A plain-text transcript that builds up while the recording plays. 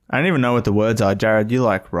I don't even know what the words are. Jared, you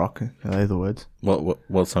like rock. Are they the words?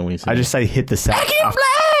 What song were you singing? I just say hit the sack. I can't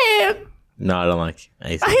play it. No, I don't like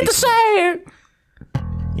AC/DC. I hate to say it.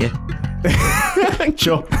 Yeah.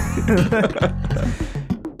 Sure.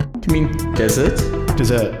 Do you mean desert?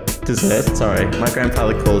 Dessert. Dessert, sorry. My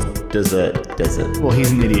grandfather calls desert. Well,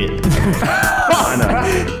 he's an idiot. I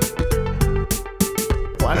know.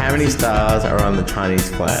 How many stars are on the Chinese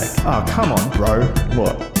flag? Oh, come on, bro.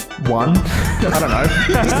 What? One? I don't know.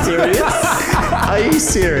 Are you serious? Are you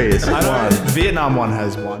serious? I know. One. Vietnam one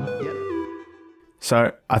has one. Yep.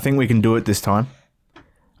 So I think we can do it this time.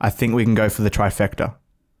 I think we can go for the trifecta.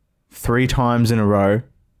 3 times in a row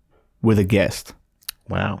with a guest.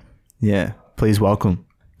 Wow. Yeah. Please welcome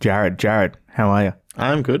Jared. Jared, how are you?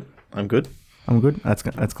 I'm good. I'm good.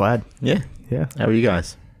 That's glad. Yeah. Yeah. How are you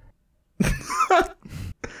guys?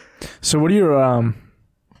 So what are your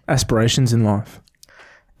aspirations in life?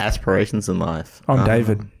 Aspirations in life. I'm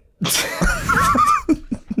David.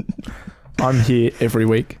 I'm here every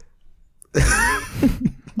week.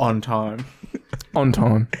 On time. On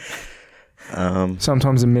time.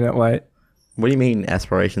 Sometimes a minute late. What do you mean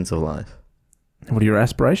aspirations of life? What are your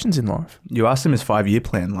aspirations in life? You asked him his 5-year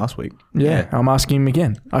plan last week. Yeah, I'm asking him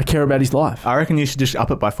again. I care about his life. I reckon you should just up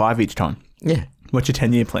it by 5 each time. Yeah. What's your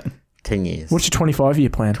 10-year plan? 10 years. What's your 25-year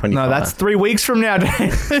plan? 25. No, that's 3 weeks from now,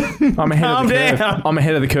 Dave. I'm ahead Calm of the curve. down. I'm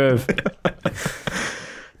ahead of the curve.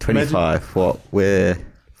 25. What? We're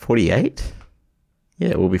 48?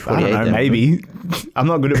 Yeah, we'll be 48. I don't know, then. maybe. I'm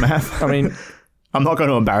not good at math. I mean, I'm not going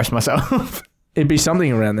to embarrass myself. it'd be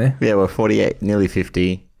something around there. Yeah, we're 48, nearly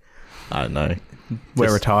 50. I don't know.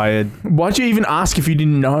 We're retired. Why'd you even ask if you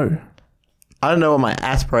didn't know? I don't know what my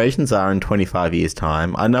aspirations are in 25 years'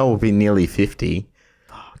 time. I know we'll be nearly 50.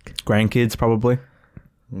 Grandkids, probably.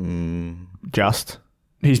 Just.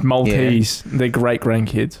 He's Maltese. They're great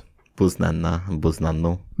grandkids. Buznanna and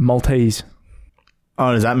Buznanno. Maltese.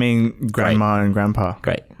 Oh, does that mean grandma and grandpa?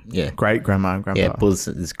 Great. Yeah. Great grandma and grandpa. Yeah, Buzz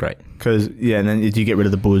is great. Because, and then do you get rid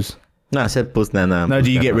of the buzz? No, I said Buznanna. No,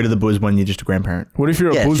 do you get rid of the buzz when you're just a grandparent? What if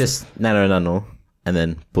you're Yeah, a buzz? just Nano Nano and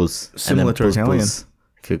then Buzz. Similar and to then Buzz, Italian. Buzz.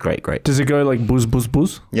 If you're great. Does it go like buzz, buzz,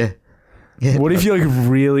 buzz? Yeah. Yeah. What if you're like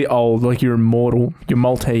really old, like you're immortal, you're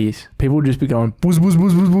Maltese? People would just be going buzz, buzz,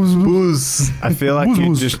 buzz, buzz, buzz, buzz. I feel like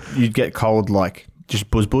Buzz. you'd get cold like just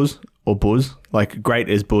buzz or buzz. Like great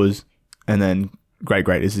is buzz and then great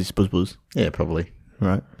is just buzz. Yeah, probably.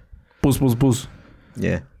 Right? Buzz, buzz, buzz.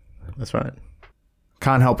 Yeah, that's right.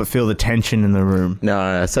 Can't help but feel the tension in the room. No,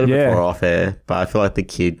 I said it Yeah. before off air, but I feel like the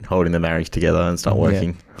kid holding the marriage together and it's not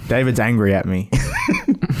working. Yeah. David's angry at me.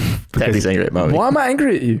 Daddy's angry at Mommy. Why am I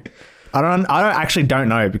angry at you? I don't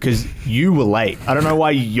know because you were late. I don't know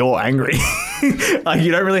why you're angry. Like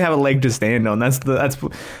you don't really have a leg to stand on.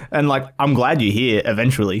 And like I'm glad you're here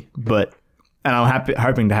eventually, and I'm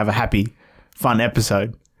hoping to have a happy, fun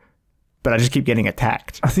episode. But I just keep getting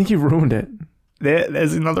attacked. I think you ruined it.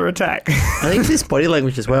 There's another attack. I think it's his body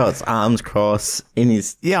language as well. It's arms crossed in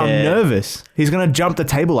his Yeah, I'm chair. nervous. He's gonna jump the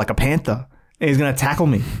table like a panther, and he's gonna tackle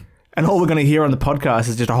me. And all we're going to hear on the podcast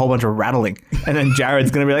is just a whole bunch of rattling. And then Jared's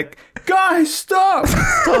going to be like, guys, stop.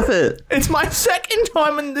 Stop it. It's my second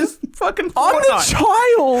time in this fucking I'm fortnight. the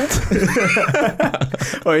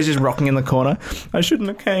child. Or he's just rocking in the corner. I shouldn't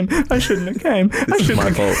have came. This is my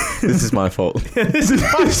fault. This is my fault. This is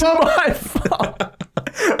my fault.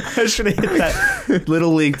 I should have hit that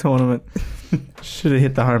Little League tournament. Should have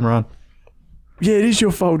hit the home run. Yeah, it is your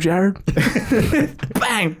fault, Jared.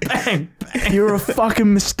 Bang, bang, bang. You're a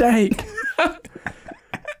fucking mistake.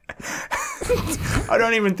 I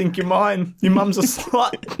don't even think you're mine. Your mum's a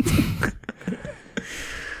slut.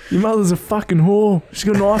 Your mother's a fucking whore. She's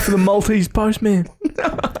got an eye for the Maltese postman.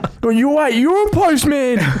 Going, you're a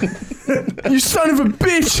postman. You son of a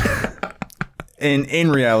bitch.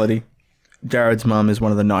 In reality, Jared's mum is one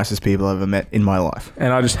of the nicest people I've ever met in my life.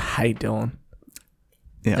 And I just hate Dylan.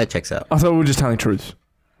 Yeah. That checks out. I thought we were just telling truths.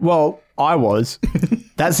 Well, I was.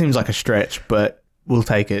 That seems like a stretch, but we'll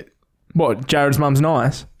take it. What, Jared's mum's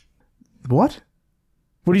nice? What?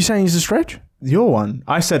 What are you saying is a stretch? Your one.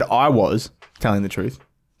 I said I was telling the truth.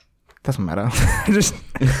 Doesn't matter. Just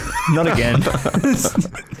not again.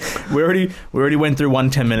 we already went through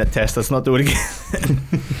 1 10-minute test. Let's not do it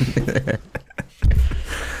again.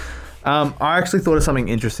 I actually thought of something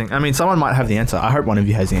interesting. I mean, someone might have the answer. I hope one of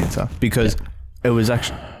you has the answer because it was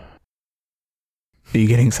actually. Are you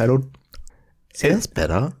getting settled? See, that's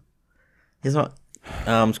better. He's not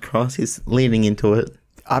arms crossed. He's leaning into it.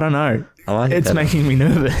 I don't know. I like it. It's making me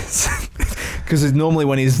nervous because normally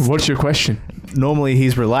when he's What's your question? normally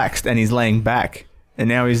he's relaxed and he's laying back, and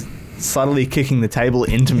now he's subtly kicking the table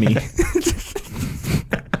into me.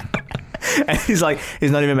 And he's like,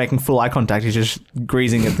 he's not even making full eye contact. He's just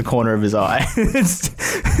greasing at the corner of his eye.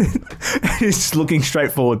 He's just looking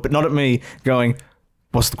straight forward, but not at me, going,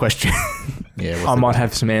 what's the question? Yeah. I might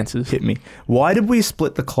have some answers. Hit me. Why did we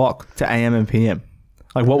split the clock to AM and PM?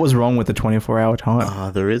 Like, what was wrong with the 24-hour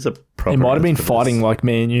time? There is a proper He might have been answer for fighting this. like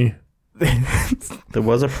me and you. There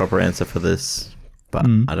was a proper answer for this, but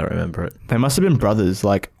I don't remember it. They must have been brothers,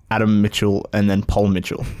 like Adam Mitchell and then Paul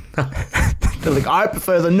Mitchell. They're like, I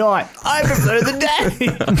prefer the night. I prefer the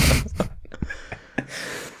day.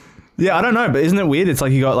 Yeah, I don't know, but isn't it weird? It's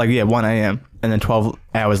like you got 1 a.m. and then 12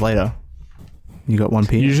 hours later, you got 1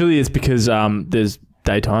 p.m. Usually it's because there's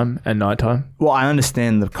daytime and nighttime, Well, I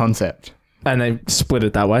understand the concept. and they split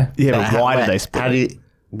it that way. Yeah, but why did they split it?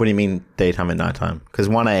 What do you mean daytime and nighttime? Because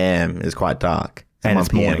 1 a.m. is quite dark, And 1 it's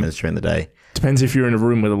p.m. morning. is during the day. Depends if you're in a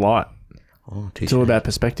room with a light. Oh, It's all about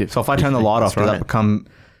perspective. So if I turn the light off, That's does right. that become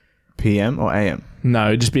PM or AM? No,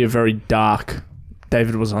 it'd just be a very dark.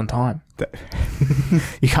 David was on time.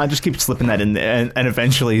 You can't just keep slipping that in there and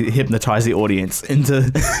eventually hypnotize the audience into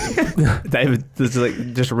David. This is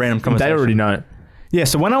like just a random conversation. They already know. Yeah,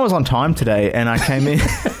 so when I was on time today and I came in,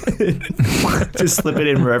 just slip it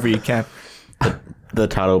in wherever you can. The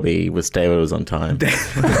title was David was on time.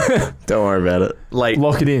 Don't worry about it. Late.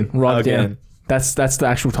 Lock it in. Write it Okay. down. That's the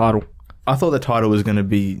actual title. I thought the title was going to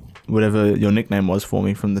be whatever your nickname was for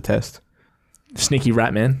me from the test. Sneaky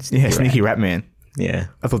rat man. Yeah, Sneaky Rat Man. Yeah.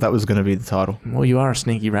 I thought that was going to be the title. Well, you are a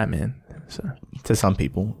sneaky rat man. So To some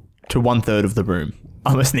people. To 1/3 of the room.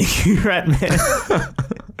 I'm a Sneaky Rat Man.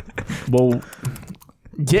 well,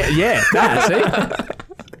 yeah. That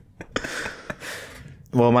see.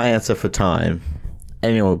 Well, my answer for time,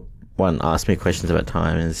 anyone asks me questions about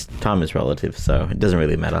time is relative, so it doesn't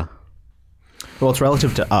really matter. Well, it's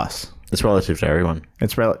relative to us. It's relative to everyone.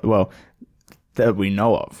 It's that we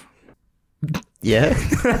know of. Yeah.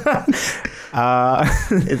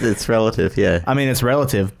 It's relative, yeah. I mean, it's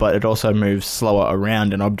relative, but it also moves slower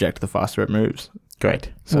around an object the faster it moves.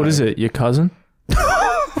 Great. What is it? Your cousin?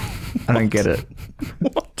 I don't get it.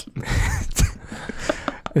 What?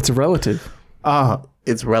 It's a relative.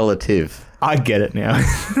 It's relative. I get it now.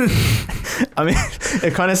 I mean,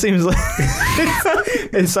 it kind of seems like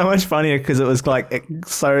it's so much funnier because it was like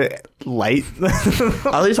so late.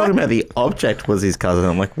 Are you talking about the object was his cousin?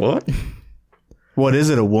 I'm like, what? What is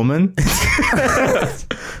it, a woman?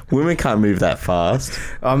 Women can't move that fast.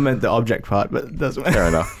 I meant the object part, but that's Fair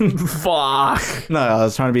enough. Fuck. No, I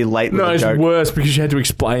was trying to be late with No, the it's joke. worse because you had to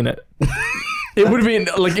explain it. It would have been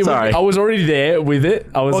like Sorry. I was already there with it.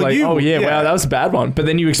 I was Well, like, you- oh yeah, yeah. wow, that was a bad one. But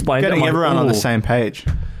then you explained Getting it. I'm like, everyone on the ooh. same page.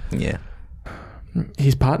 Yeah.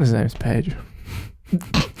 His partner's name is Paige.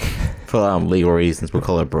 For legal reasons, we'll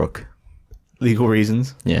call her Brooke. Legal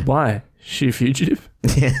reasons. Yeah. Why? She a fugitive?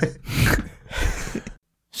 Yeah.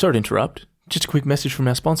 Sorry to interrupt. Just a quick message from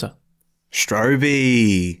our sponsor.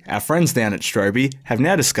 Strobe. Our friends down at Strobe have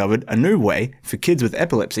now discovered a new way for kids with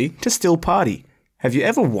epilepsy to still party. Have you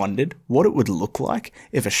ever wondered what it would look like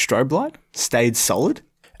if a strobe light stayed solid?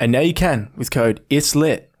 And now you can with code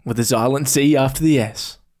IT'SLIT with a silent C after the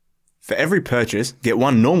S. For every purchase, get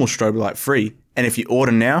one normal strobe light free, and if you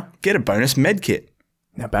order now, get a bonus med kit.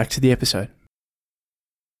 Now back to the episode.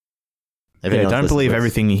 Yeah, don't believe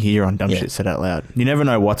everything you hear on Dumb Yeah. Shit Said Out Loud. You never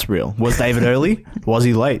know what's real. Was David early? Was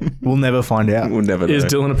he late? We'll never find out. We'll never know. Is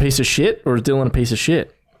Dylan a piece of shit or is Dylan a piece of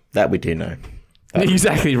shit? That we do know.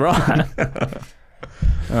 Exactly right.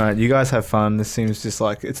 All right, you guys have fun. This seems just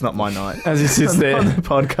like it's not my night. As he sits there, on the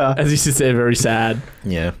podcast. as he sits there, very sad.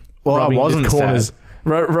 Yeah. Well, I rubbing the wasn't corners, sad.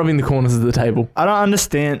 rubbing the corners of the table. I don't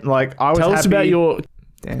understand. Like, I was Tell us happy- about your.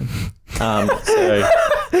 Damn. So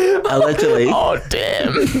allegedly. Oh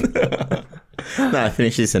damn! No,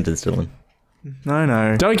 finish your sentence, Dylan.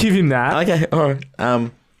 No. Don't give him that. Okay, all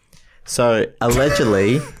right. So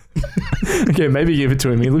allegedly, Okay, maybe give it to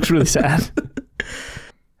him. He looks really sad.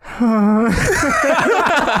 I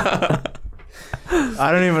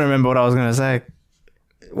don't even remember what I was going to say.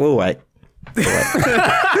 we'll wait.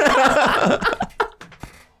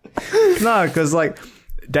 No, because, like,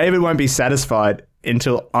 David won't be satisfied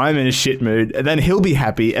until I'm in a shit mood, and then he'll be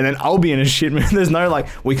happy, and then I'll be in a shit mood. There's no, like,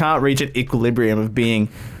 we can't reach an equilibrium of being,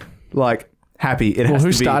 like, happy. It Well, has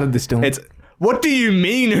who to be, started this, Dylan? It's, what do you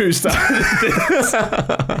mean who started this?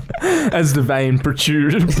 As the vein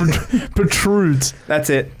protrudes.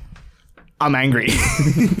 That's it. I'm angry.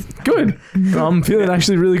 Good. I'm feeling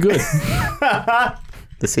actually really good.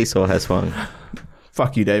 The seesaw has swung.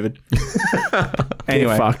 Fuck you, David.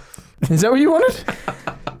 Anyway. Fuck. Is that what you wanted?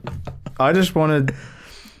 I just wanted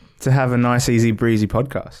to have a nice, easy, breezy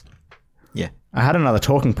podcast. Yeah. I had another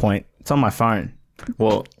talking point. It's on my phone,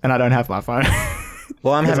 Well, and I don't have my phone.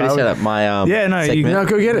 Well, I'm happy to set up my Yeah, no, you- segment. No,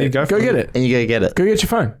 go get it. You Go go for get it. it. And you go get it. Go get your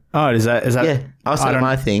phone. Oh, is that Yeah, I'll set I up don't-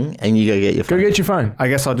 my thing, and you go get your Go phone. get your phone. I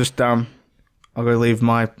guess I'll just I'll go leave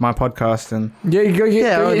my podcast and Yeah, you go get,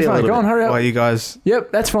 Yeah, go I'll get do your a phone. little Go on, bit. hurry up. while you guys,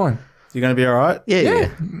 Yep, that's fine. you're gonna be all right. Yeah. Yeah,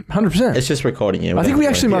 100%. It's just recording you. I think we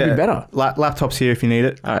actually might be better. Laptop's here if you need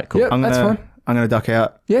it. All right, cool. Yep, that's fine. I'm gonna duck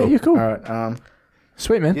out. Yeah, you're cool. All right.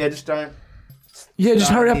 Sweet, man. Yeah, just don't Yeah,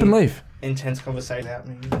 just hurry up and leave. intense conversation out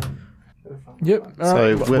me. Yep. All So,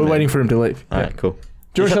 right. women. We're waiting for him to leave. All right, cool.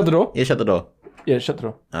 Do you want to shut the door? Yeah, shut the door. Yeah, shut the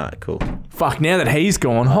door. All right, cool. Fuck, now that he's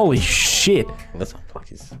gone, holy shit. Let's unplug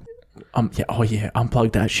his. Yeah, oh yeah,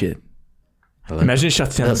 unplug that shit. Hello. Imagine it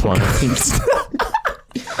shuts down That's the one. podcast.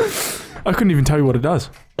 I couldn't even tell you what it does.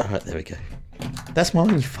 All right, there we go. That's mine,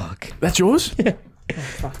 you fuck. That's yours? Yeah. Oh,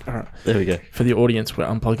 fuck. All right. There we go. For the audience, we're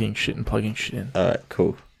unplugging shit and plugging shit in. All right,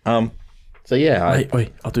 cool. So yeah,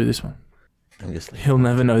 Wait, I'll do this one. I'm just. He'll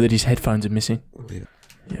never know that his headphones are missing.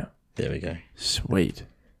 Yeah. There we go. Sweet.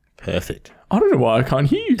 Perfect. I don't know why I can't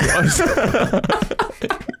hear you guys.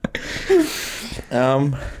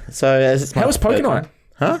 So as it's my How was poker birthday- night?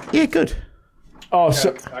 Huh? Yeah, good. Oh,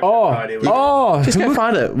 so, Just go look,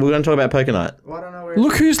 find it. We're going to talk about poker night. Well, I don't know where.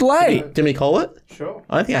 look who's late. Did we call it? Sure.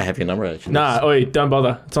 I don't think I have your number actually. Nah, oi, don't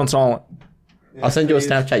bother. It's on silent. I'll send you a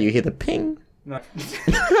Snapchat. You hear the ping. No.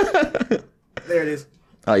 There it is.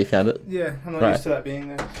 Oh, you found it. Yeah, I'm not Right. used to that being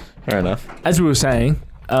there. Fair enough. As we were saying,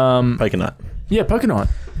 Poker night. yeah, poker night.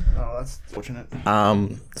 Oh, that's fortunate.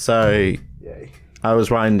 So Yay. I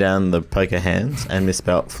was writing down the poker hands and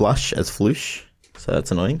misspelt flush as flush, so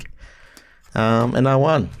that's annoying. And I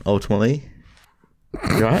won ultimately.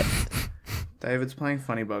 You right? David's playing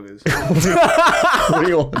funny buggers. What do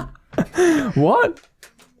you want? What?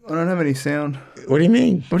 I don't have any sound. What do you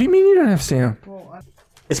mean? What do you mean you don't have sound?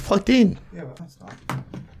 It's plugged in. Yeah, but that's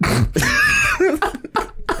not.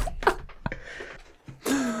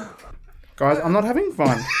 Guys, I'm not having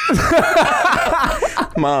fun.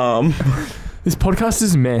 Mom. This podcast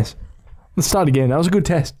is a mess. Let's start again. That was a good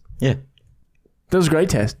test. Yeah. That was a great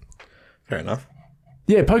test. Fair enough.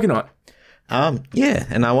 Yeah, poker night. Yeah,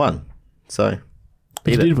 and I won. So You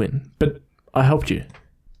beat it. did win, but I helped you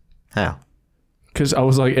How? because I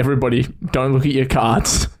was like, everybody, don't look at your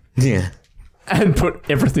cards Yeah. and put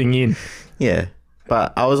everything in. Yeah.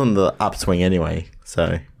 But I was on the upswing anyway,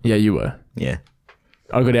 so Yeah, you were. yeah.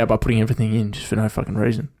 I got out by putting everything in just for no fucking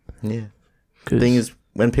reason. Yeah. 'Cause- Thing is,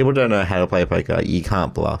 when people don't know how to play poker, you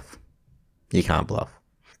can't bluff. You can't bluff.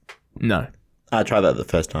 no. I tried that the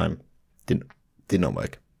first time. Did not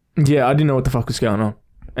work. Yeah, I didn't know what the fuck was going on.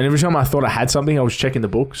 And every time I thought I had something, I was checking the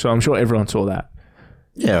book. So I'm sure everyone saw that.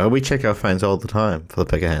 Yeah, we check our phones all the time for the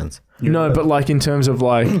poker hands. No, but like in terms of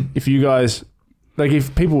like, if you guys, like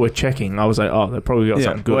if people were checking, I was like, oh, they probably got Yeah,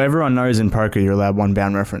 something good. well, everyone knows in poker you're allowed one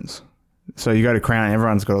bound reference. So you go to Crown,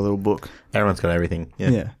 everyone's got a little book. Everyone's got everything. Yeah.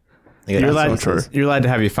 Yeah. They got You're allowed, answers. you're allowed to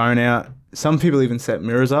have your phone out. Some people even set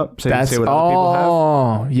mirrors up so you can That's see what other people have.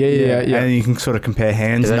 oh, yeah. And you can sort of compare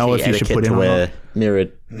hands, There's know actually if you should etiquette put in to or wear not.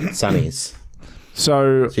 mirrored sunnies,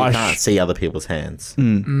 So so you I can't see other people's hands.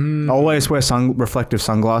 Always wear reflective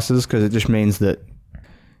sunglasses because it just means that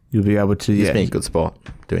you'll be able to Just be a good sport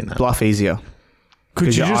doing that. bluff easier. could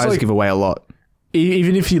Because you your just eyes like give away a lot.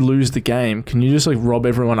 even if you lose the game, can you just like rob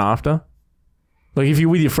everyone after? Like if you're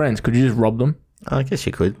with your friends, could you just rob them? I guess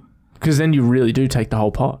you could. Because then you really do take the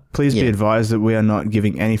whole pot. Please Yeah. be advised that we are not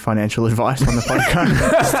giving any financial advice on the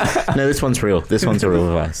podcast. No, this one's real. This one's a real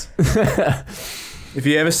advice. If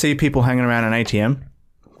you ever see people hanging around an ATM,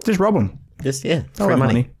 just rob them. Just yeah, They'll free have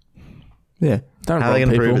money. Yeah. Don't How are rob they going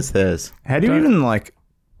to people. prove it's theirs? How do you Don't- even like?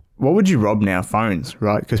 What would you rob now? Phones,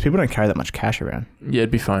 right? Because people don't carry that much cash around. Yeah,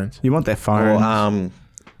 it'd be phones. You want their Or phones.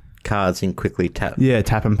 cards in quickly tap. Yeah,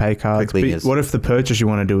 tap and pay cards. Quickly, But yes. what if the purchase you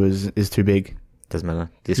want to do is too big? Doesn't matter.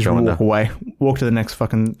 Just Just go under. walk away. Walk to the next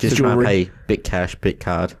fucking. Just try and jewelry. pay bit cash, bit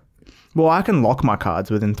card. Well, I can lock my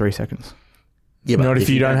cards within 3 seconds. Yeah, Not if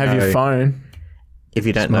you don't have your know- phone. If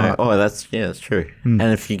you don't Smart. know, that's true. And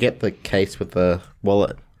if you get the case with the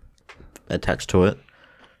wallet attached to it,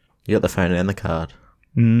 you got the phone and the card.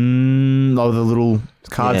 Oh, the little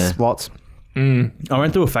card Yeah. slots. Mm. I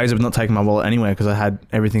went through a phase of not taking my wallet anywhere because I had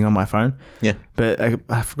everything on my phone. Yeah, But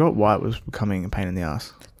I forgot why it was becoming a pain in the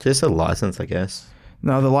ass. just a license, I guess.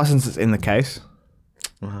 No, the license is in the case.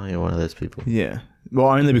 Well, you're one of those people. Yeah. Well,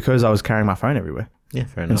 only because I was carrying my phone everywhere Yeah,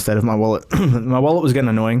 fair enough. instead of my wallet. My wallet was getting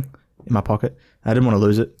annoying in my pocket. I didn't want to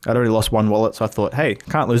lose it. I'd already lost one wallet, so I thought, hey,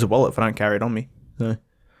 can't lose a wallet if I don't carry it on me. So,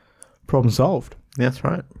 problem solved. Yeah, that's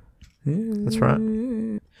right. That's right.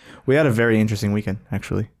 We had a very interesting weekend,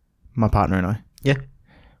 actually. My partner and I. Yeah.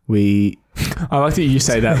 We I like that you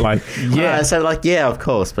say that like, Yeah, so like, yeah, of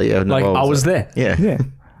course, but yeah, no, like what I was it? there. Yeah. yeah.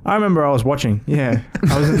 I remember I was watching. Yeah,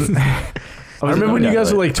 I was. I remember when you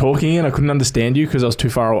guys were like talking and I couldn't understand you because I was too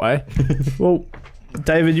far away. Well,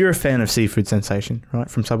 David, you're a fan of Seafood Sensation, right?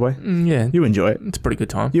 From Subway. Yeah, You enjoy it. it's a pretty good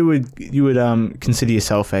time. You would consider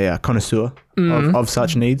yourself a connoisseur of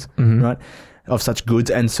such needs, right? Of such goods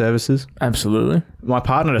and services. Absolutely. My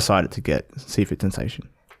partner decided to get Seafood Sensation.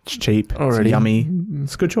 It's cheap. Already. It's yummy.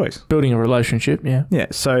 It's a good choice. Building a relationship, yeah. Yeah.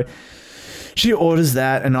 So she orders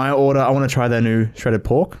that, and I order. I want to try their new shredded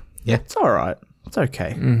pork. Yeah. It's all right. It's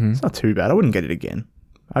okay. It's not too bad. I wouldn't get it again.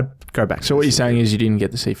 I'd go back. So what you're saying is you didn't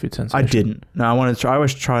get the seafood sensation? I didn't. No, I wanted to try. I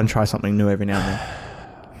always try and try something new every now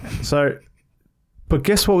and then. So, but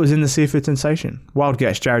guess what was in the Seafood Sensation? Wild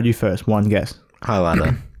guess. Jared, you first. One guess.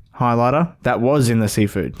 Highlighter. Highlighter. That was in the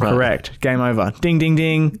seafood. Right. Correct. Game over. Ding, ding,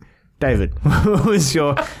 ding. David, what was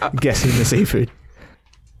your guess in the seafood?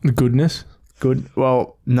 The goodness? Good.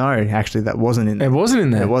 Well, no, actually, that wasn't in there. It wasn't in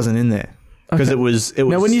there. It wasn't in there. Because Okay. it was.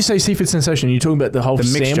 Now, when you say seafood sensation, are you talking about the whole The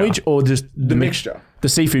mixture. sandwich or just the mixture. The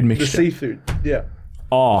seafood mixture? seafood. Yeah.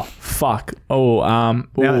 Oh, fuck. Oh,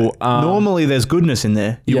 Now, normally there's goodness in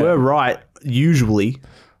there. You Yeah. were right, usually.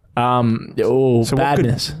 So what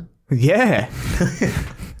badness. Yeah.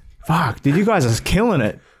 Fuck, dude, you guys are killing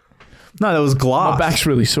it. No, there was glass. My back's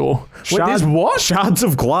really sore. What, there's what? Shards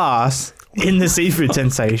of glass in the Seafood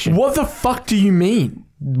Sensation. What the fuck do you mean?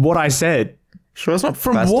 What I said. Sure, it's not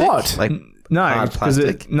From plastic? what? Like, No, hard because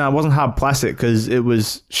plastic? it wasn't hard plastic because it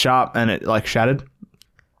was sharp and it like shattered.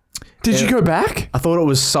 Did you go back? I thought it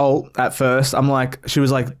was salt at first. I'm like, she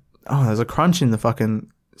was like, oh, there's a crunch in the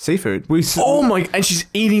fucking seafood. Oh my, and she's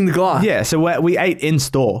eating the glass. Yeah, so we ate in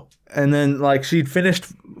store, and then like she'd finished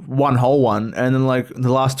one whole one, and then like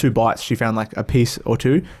the last two bites she found like a piece or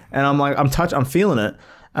two, and I'm like, I'm feeling it,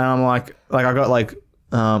 and I'm like I got like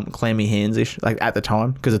clammy hands-ish like at the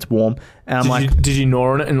time because it's warm, and I'm Did you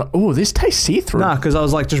gnaw on it and like, oh, this tastes see-through? nah, because I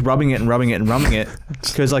was like just rubbing it and rubbing it and rubbing it,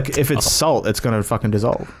 because like if it's salt, it's gonna fucking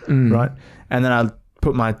dissolve, right? And then I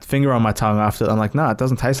put my finger on my tongue after. I'm like, nah, it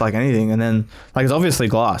doesn't taste like anything. And then like it's obviously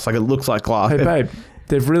glass, like it looks like glass. Hey, babe,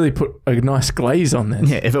 they've really put a nice glaze on there.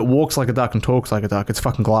 Yeah, if it walks like a duck and talks like a duck, it's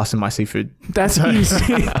fucking glass in my seafood. That's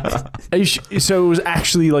easy. So it was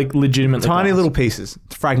actually like legitimately Tiny glass. little pieces,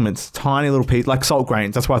 fragments, tiny little pieces, like salt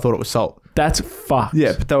grains. That's why I thought it was salt. That's fucked.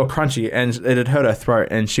 Yeah, but they were crunchy and it had hurt her throat.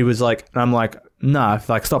 And she was like, and I'm like, nah,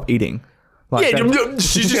 like stop eating. Like, Yeah,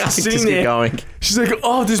 she's just sitting just keep there. going. She's like,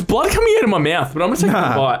 oh, there's blood coming out of my mouth, but I'm gonna take a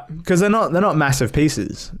bite. because they're not massive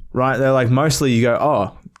pieces, right? They're like mostly you go,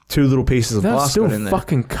 oh, two little pieces of That'll glass still got in there.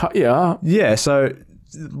 fucking cut you up. Yeah, so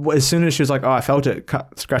as soon as she was like, oh, I felt it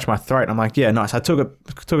scratch my throat. I'm like, yeah, nice. I took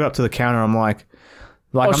it up to the counter. I'm like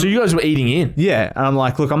Oh, I'm, so you guys were eating in? yeah, and I'm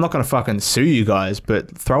like, look, I'm not gonna fucking sue you guys,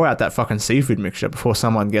 but throw out that fucking seafood mixture before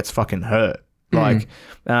someone gets fucking hurt. Like,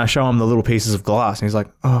 and I show him the little pieces of glass, and he's like,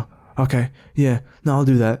 oh, okay, yeah, no, I'll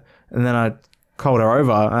do that. And then I called her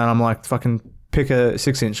over, and I'm like, fucking pick a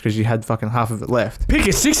 6-inch because you had fucking half of it left. Pick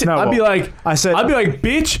a 6. No, I'd be well, like, I'd be like,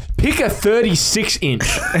 bitch, pick a 36-inch.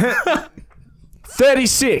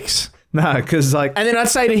 36. no, because like And then I'd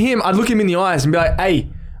say to him, I'd look him in the eyes and be like, hey,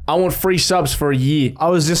 I want free subs for a year. I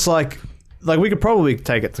was just like we could probably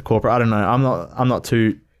take it to corporate. I don't know. I'm not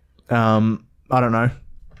too. I don't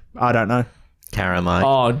know. Karen, like,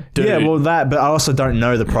 Oh, dude. Yeah, well that, but I also don't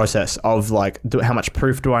know the process of like how much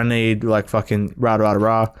proof do I need? Like fucking rah.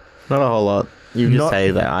 not a whole lot. You just Not-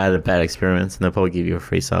 say that I had a bad experience and they'll probably give you a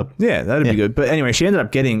free sub. Yeah, that'd be good. But anyway, she ended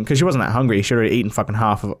up getting, because she wasn't that hungry. She had already eaten fucking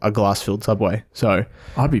half of a glass-filled Subway. So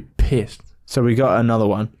I'd be pissed. we got another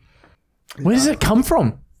one. Where does it come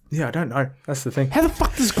from? Yeah, I don't know. That's the thing. How the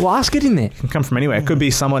fuck does glass get in there? It can come from anywhere. It could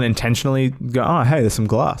be someone intentionally go, oh hey, there's some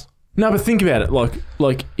glass. No, but think about it.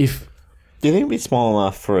 Like if Do you think it'd be small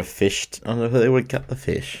enough for a fish? I don't know if they would cut the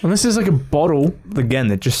fish. unless there's like a bottle, Again,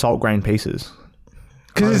 they're just salt grain pieces. It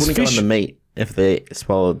because it's wouldn't go in fish. the meat if they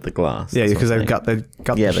swallowed the glass. Yeah, That's because what I'm they've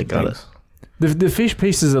got Yeah, the they got things. The fish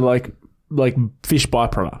pieces are like fish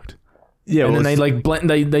byproduct, Yeah, and well, then they like blend.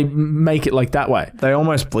 They make it like that way. they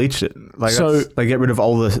almost bleached it. Like So- they get rid of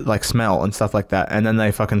all the like smell and stuff like that, and then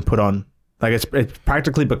they fucking put on like it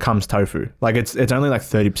practically becomes tofu. Like it's only like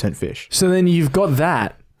 30% fish. So then you've got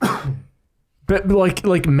that, but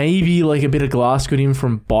like maybe like a bit of glass got in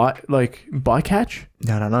from bycatch,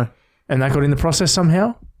 I don't know. and that got in the process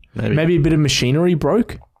somehow. Maybe. Maybe a bit of machinery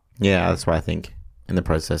broke. Yeah, that's what I think. In the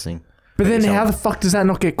processing. But then Maybe how the fuck does that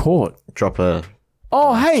not get caught? Drop a...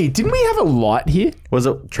 Oh, hey, didn't we have a light here? Was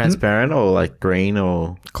it transparent or like green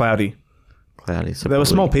or Cloudy. cloudy? So There were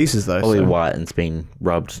probably- small pieces though. Probably so- white and it's been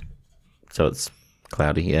rubbed. So it's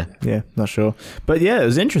Cloudy, yeah. Yeah, not sure. But yeah, it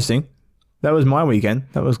was interesting. That was my weekend.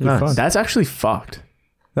 That was good Nice. fun. That's actually fucked.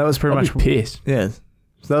 That was pretty I'll much be pissed. Yeah.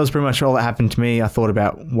 So that was pretty much all that happened to me. I thought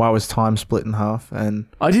about why was time split in half, and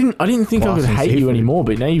I didn't think I Glass could and hate you seafood. anymore,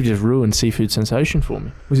 but now you've just ruined seafood sensation for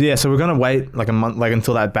me. yeah. So we're gonna wait like a month, like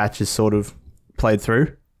until that batch is sort of played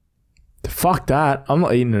through. Fuck that. I'm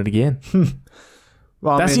not eating it again.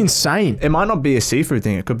 Well, I That's mean, insane. it might not be a seafood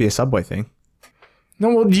thing. It could be a Subway thing. No,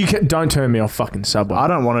 well, don't turn me off fucking Subway. I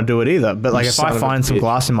don't want to do it either. But like, You if son I of a find some bitch.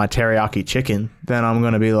 glass in my teriyaki chicken, then I'm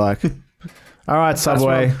gonna be like, all right,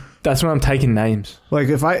 Subway. That's when I'm taking names. Like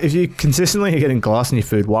if you consistently are getting glass in your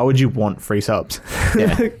food, why would you want free subs?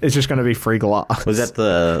 Yeah. It's just gonna be free glass. Was that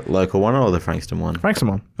the local one or the Frankston one? Frankston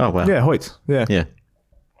one? Oh, wow. Yeah, Hoyts. Yeah. Yeah.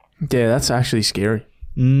 Yeah, that's actually scary.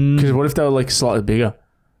 Mm, Because what if they were like slightly bigger?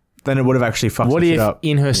 then it would have actually fucked What some if shit up.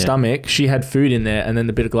 in her stomach she had food in there and then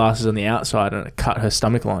the bit of glass is on the outside and it cut her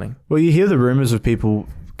stomach lining? Well, you hear the rumors of people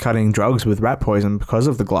cutting drugs with rat poison because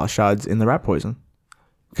of the glass shards in the rat poison,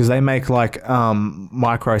 because they make like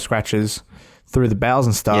micro scratches through the bowels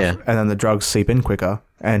and stuff, Yeah. and then the drugs seep in quicker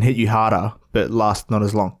and hit you harder, but last not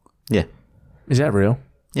as long. Yeah. Is that real?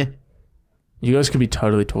 Yeah. You guys could be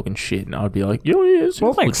totally talking shit and I'd be like, yo, yeah,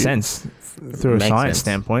 Well, it makes sense through a Makes science sense.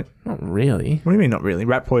 standpoint. Not really. What do you mean, not really?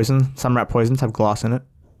 Rat poison. Some rat poisons have glass in it.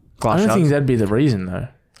 I Glass don't shards. think that'd be the reason though.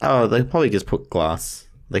 Oh, they probably just put glass.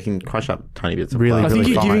 They can crush up tiny bits of Really, I glass. think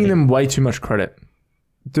you're fine. giving them way too much credit.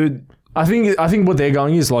 Dude, I think what they're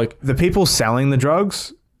going is like, the people selling the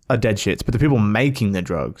drugs are dead shits, but the people making the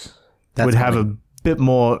drugs That's would have funny. a bit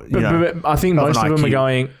more, but I think of most an of them are IQ.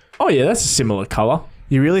 going, oh yeah, that's a similar color.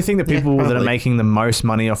 You really think the people that are probably. making the most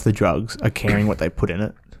money off the drugs are caring what they put in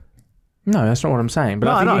it? No, that's not what I'm saying. But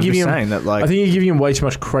No, I think I'm you're just giving them, saying that, like, I think you're giving them way too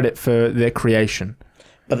much credit for their creation.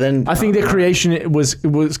 But then I think their creation was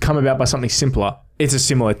come about by something simpler. It's a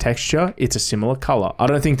similar texture. It's a similar color. I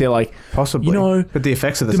don't think they're like, possibly. you know, but the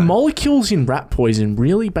effects are the the same. molecules in rat poison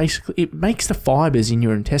really basically it makes the fibers in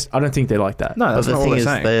your intestine. I don't think they're like that. No, but that's the not thing what is,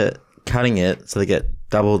 they're saying. they're cutting it so they get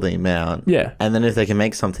double the amount. Yeah. And then if they can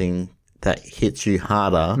make something that hits you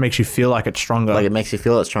harder, Makes you feel like it's stronger. like it makes you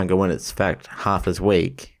feel it's stronger when it's in fact half as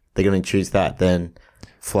weak, they're going to choose that than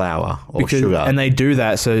flour or sugar. and they do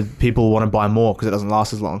that so people want to buy more because it doesn't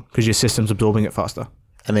last as long because your system's absorbing it faster.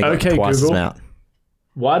 And they got Okay, twice Google. as amount.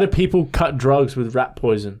 Why do people cut drugs with rat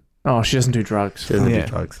poison? Oh, she doesn't do drugs. Doesn't Yeah. do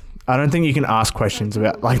drugs. I don't think you can ask questions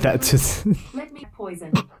about like that. Let me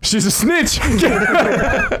poison. She's a snitch.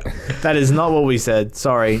 That is not what we said.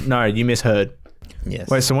 Sorry. No, you misheard. Yes.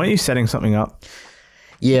 Wait, so weren't you setting something up?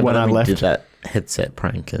 yeah, when but I then we left- did that headset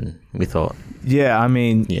prank and we thought, Yeah, I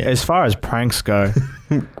mean, Yeah. as far as pranks go,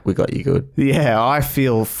 we got you good. yeah, I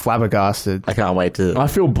feel flabbergasted. I can't wait to... I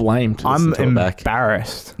feel blamed. I'm listen to it back.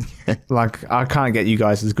 embarrassed. Like, I can't get you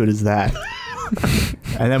guys as good as that.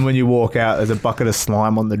 And then when you walk out, there's a bucket of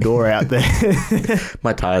slime on the door out there.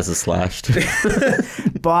 My tires are slashed.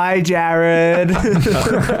 Bye, Jared.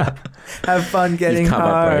 Have fun getting cut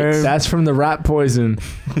my brakes. home. That's from the rat poison.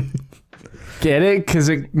 Get it? Because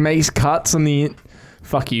it makes cuts on the...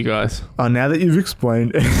 Fuck you guys. Oh, now that you've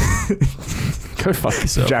explained, Go fuck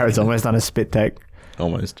yourself. Jared's almost done a spit take.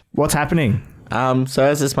 Almost. What's happening? So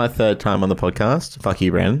as this is my third time on the podcast, fuck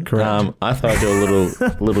you, Brandon. Correct. I thought I'd do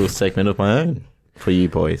a little segment of my own for you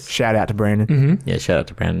boys. Shout out to Brandon. Mm-hmm. Yeah, shout out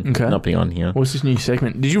to Brandon. Okay. Not being on here. What's this new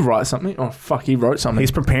segment? Did you write something? Oh, fuck, he wrote something.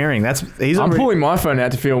 He's preparing. He's I'm already- pulling my phone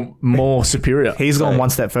out to feel more superior. He's gone So- one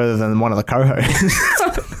step further than one of the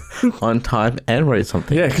co-hosts. On time and wrote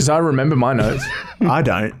something. Yeah, because I remember my notes. I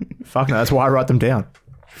don't. Fuck no. That's why I write them down.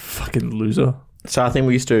 Fucking loser. So I think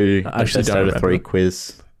we used to do I actually best don't out of remember. 3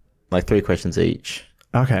 quiz, like 3 questions each.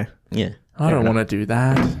 Okay. Yeah. I don't want to do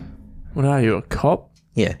that. What are you, a cop?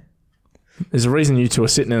 Yeah. There's a reason you two are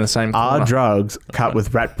sitting in the same corner. Are drugs cut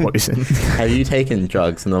with rat poison? Have you taken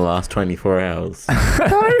drugs in the last 24 hours?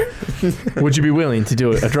 Would you be willing to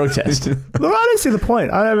do a drug test? Look, I don't see the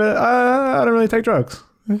point. I don't really take drugs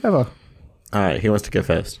ever. All right, who wants to go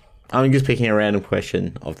first? I'm just picking a random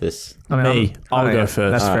question of this. I Me. I'll go yeah,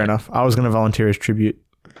 first. That's fair Alright. enough. I was going to volunteer as tribute.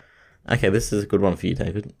 Okay, this is a good one for you,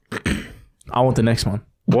 David. I want the next one.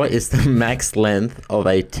 What is the max length of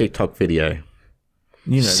a TikTok video?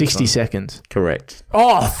 You know this 60 one. seconds. Correct.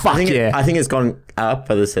 Oh, fuck yeah. I think it's gone up,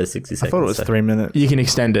 but it says 60 I seconds. thought it was so- 3 minutes. You can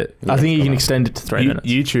extend it. I think you can extend it to 3 minutes.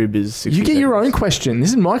 YouTube is 60 You get your seconds. own question. This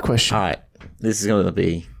is my question. All right, this is going to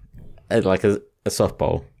be like a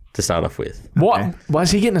softball to start off with. What? Okay. Why is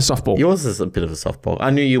he getting a softball? Yours is a bit of a softball. I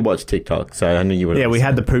knew you watched TikTok, so I knew you would. Yeah, we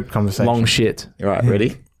had the poop conversation. Long shit. All right,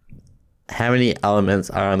 ready? How many elements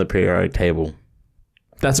are on the periodic table?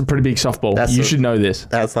 That's a pretty big softball. That's You a- should know this.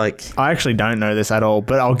 That's like, I actually don't know this at all,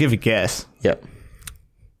 but I'll give a guess. yep.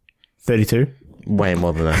 32. Way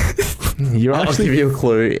more than that. You're I'll actually give you a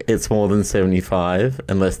clue. It's more than 75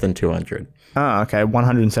 and less than 200. Oh, okay.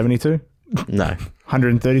 172. No.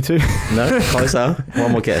 132. No, closer.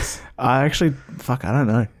 One more guess. I don't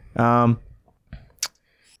know.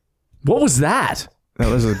 What was that? That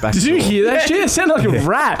was a back. Did you hear that shit? It sounded like a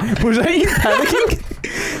rat. Was that you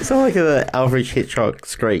panicking? It's not like an Alfred Hitchcock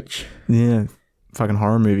screech. Yeah. Fucking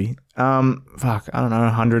horror movie. I don't know.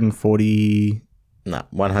 140. No,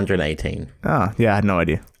 118. Oh, yeah. I had no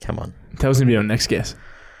idea. Come on. That was going to be our next guess.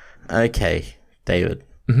 Okay, David.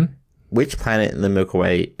 Mm-hmm. Which planet in the Milky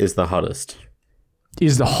Way is the hottest?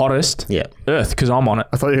 Is the hottest Yeah. Earth, because I'm on it.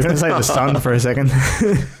 I thought you were going to say the sun for a second. Are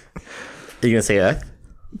you going to say Earth?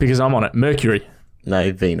 Because I'm on it. Mercury.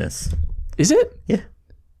 No, Venus. Is it? Yeah.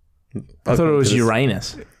 I thought it was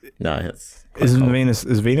Uranus. No, it's... Is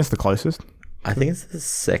Venus the closest? I think it's the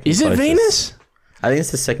second Is it closest. Venus? I think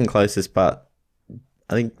it's the second closest, but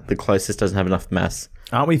I think the closest doesn't have enough mass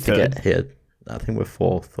Aren't we to third? get hit. I think we're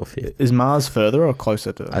fourth or fifth. Is Mars further or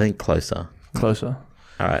closer to? I think closer. Closer.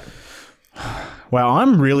 All right. Wow,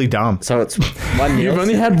 I'm really dumb. So it's 1 You've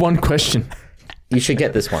only had one question. You should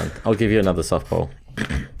get this one. I'll give you another softball.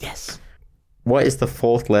 Yes. What is the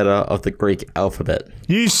fourth letter of the Greek alphabet?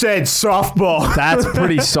 You said softball. That's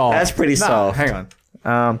pretty soft. That's pretty soft. Hang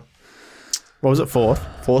on. What was it? Fourth?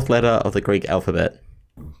 Fourth letter of the Greek alphabet.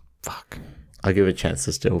 Fuck. I'll give a chance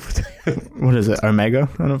to steal for What is it? Omega?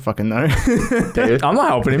 I don't fucking know. David. I'm not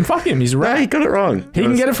helping him. Fuck him. He's a No, rat. you got it wrong. He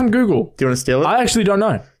can get it from Google. Do you want to steal it? I actually don't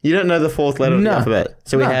know. You don't know the fourth letter of the No. alphabet.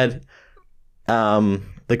 So we No. had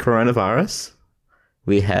the coronavirus.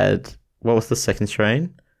 We had, what was the second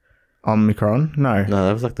strain? Omicron? No. No,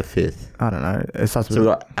 that was like the fifth. I don't know. It starts So we with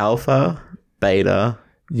got alpha, beta,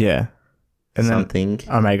 yeah. And then something,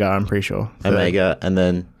 Omega, I'm pretty sure. Third. omega, and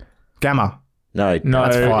then, Gamma. no, No,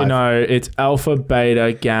 That's five. no. It's alpha,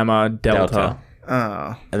 beta, gamma, delta. delta.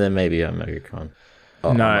 Oh. And then maybe omicron.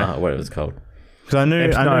 Oh, No. whatever it's called. Because I knew,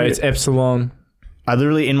 No, it's epsilon. I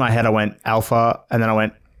literally in my head I went alpha and then I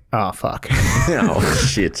went, oh fuck. Oh,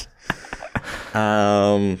 shit.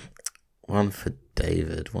 One for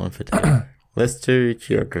David. Let's do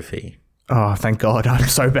geography. Oh, thank God. I'm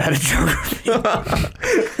so bad at geography.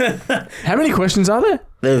 How many questions are there?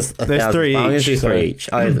 There's three I'm going to do each, so- three each.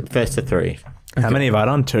 First to three. How many have I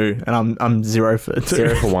done? 2. And I'm 0 for 2.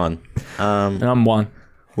 0 for 1. And I'm 1.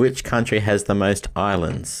 Which country has the most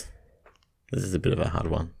islands? This is a bit of a hard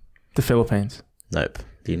one. The Philippines. Nope.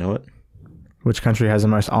 Do you know it? Which country has the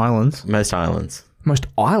most islands? Most islands. Most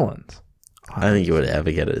islands. I don't think you would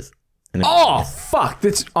ever get it. Oh, fuck.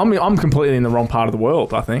 I'm completely in the wrong part of the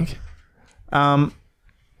world, I think. To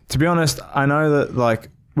be honest, I know that, like,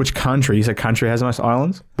 which country? You said country has the most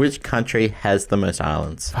islands? Which country has the most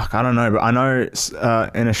islands? Fuck, I don't know. But I know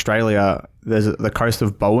in Australia, there's the coast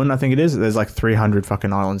of Bowen, I think it is. There's like 300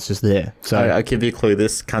 fucking islands just there. So I'll give you a clue.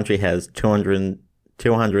 This country has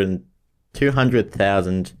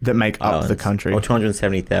 200,000 that make up islands. the country. Or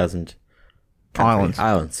 270,000 Islands.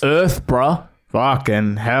 Earth, bruh.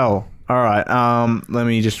 Fucking hell. All right. Let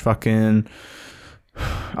me just fucking...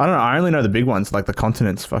 I don't know. I only know the big ones, like the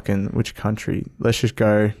continents. Fucking which country? Let's just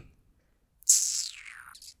go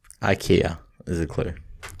IKEA is a clue.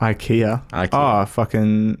 IKEA. IKEA. Oh,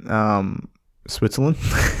 fucking Switzerland.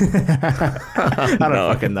 I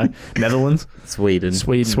don't fucking know. Netherlands. Sweden.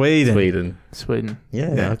 Sweden.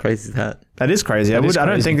 Yeah, how crazy is that? That is crazy. That is I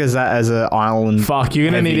don't crazy. think there's that as an island. Fuck, you're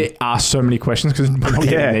going to Heavy. need to ask so many questions because we're not Yeah,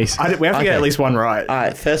 getting these. we have to get Okay. at least one right. All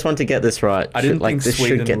right, first one to get this right. I didn't think this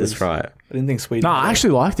Sweden should get was- this right. I didn't think Sweden. No, I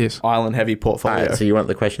actually like this. island heavy All portfolio. right, so you want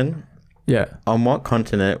the question? Yeah. On what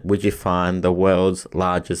continent would you find the world's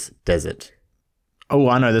largest desert? Oh,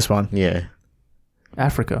 I know this one. Yeah.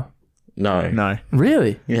 Africa. No. No,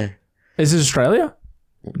 Really? Yeah. Is it Australia?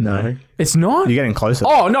 no. It's not? You're getting closer.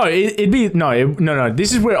 Oh, no. It'd be... No.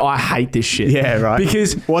 This is where I hate this shit. Yeah, right.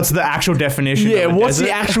 Because... What's the actual definition? Yeah, of a what's the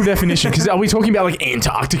desert? actual definition? Because are we talking about like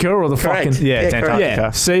Antarctica or the Correct. fucking... Yeah, it's correct. Antarctica.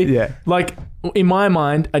 Yeah, see? Yeah. Like, in my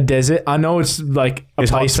mind, a desert, I know it's like a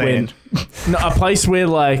It's hot place where... sand. No, a place where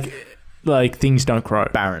like things don't grow.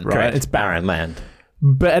 Barren, right? correct. It's barren. Barren land.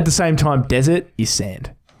 But at the same time, desert is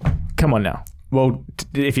sand. Come on now. Well,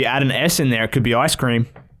 if you add an S in there, it could be ice cream.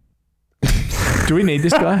 Do we need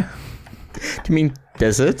this guy? Do you mean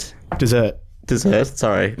desert? Dessert. Dessert?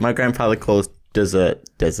 Sorry. My grandfather calls dessert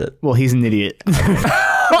desert. Well, he's an idiot.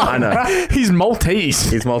 I know. He's Maltese.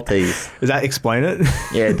 He's Maltese. Does that explain it?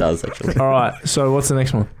 Yeah, it does, actually. All right. So what's the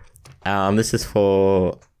next one? This is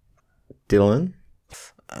for Dylan.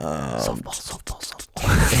 I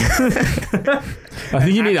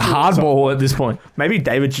think you need a hardball at this point. Maybe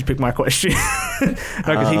David should pick my question. No,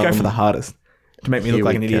 because he'd go for the hardest. to make me look Here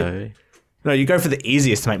like we an idiot. go. No, you go for the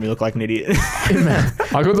easiest to make me look like an idiot.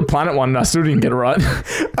 I got the planet one and I still didn't get it right.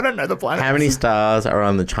 I don't know the planet. How many stars are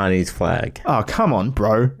on the Chinese flag? Oh, come on,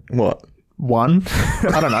 bro. What? 1?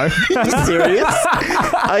 I don't know. Are you serious?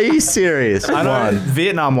 Are you serious? I know One.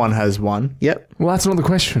 Vietnam one has 1. Yep. Well, that's not the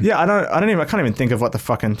question. Yeah, I can't even think of what the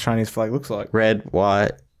fucking Chinese flag looks like. Red,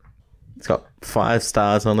 white. It's got 5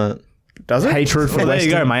 stars on it. Does it? Hatred for Well, there you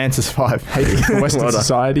Western- go. My answer's 5. Hatred for Western Well done.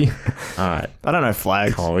 society. All right. I don't know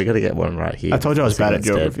flags. Oh, we got to get one right here. I told you I was bad at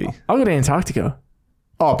Instead. geography. I got Antarctica.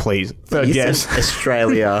 Oh, please. Third You guess. said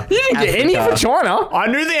Australia. You didn't get any for China. I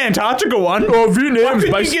knew the Antarctica one. Oh, Why Vietnam's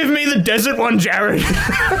could based. you give me the desert one, Jared?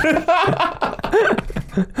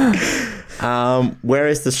 Where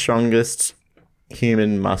is the strongest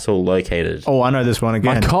human muscle located? Oh, I know this one My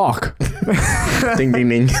again. cock. Ding, ding,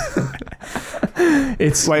 ding.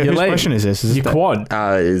 It's Wait, your whose leg. question is this? Is Your this quad.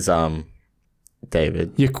 Is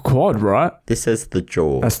David. Your quad, right? This says the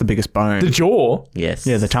jaw. That's the biggest bone. The jaw. Yes.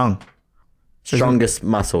 Yeah, the tongue. strongest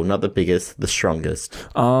muscle, not the biggest, the strongest.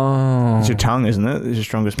 Oh. It's your tongue, isn't it? It's your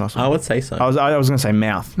strongest muscle. I would say so. I was going to say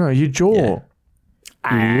mouth. No, your jaw.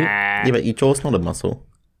 Yeah, but your jaw's not a muscle.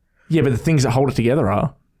 Yeah, but the things that hold it together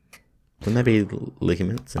are. Wouldn't there be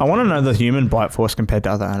ligaments? I want to know the human bite force compared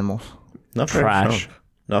to other animals. Not very Trash. strong.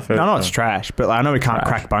 Not very No, it's strong. trash, but I know we can't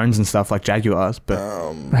crack bones and stuff like jaguars, but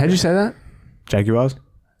How'd you say that? jaguars?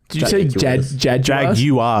 Did you say Jaguars. jaguars?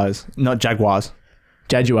 Jaguars, not jaguars.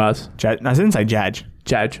 Jaguars. No, I didn't say jaj.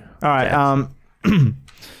 Jag. All right,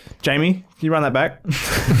 Jamie, can you run that back?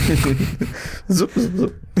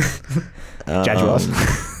 Jaguars.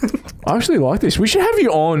 I actually like this. We should have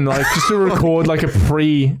you on, like, just to record, like,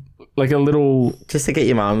 like a little, Just to get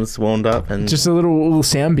your mums warmed up and just a little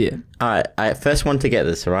sound bit. all right, first one to get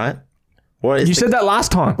this, all right? What is You said that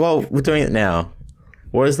last time. well, we're doing it now.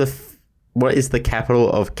 What is the capital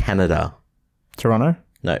of Canada? Toronto.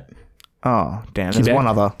 No, Oh, damn. Quebec. There's one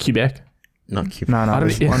other. Quebec. not Cuba. No, I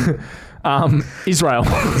there's don't, one. Israel.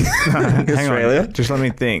 Hang Australia? on. Just let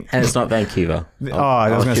me think. And it's not Vancouver. Oh,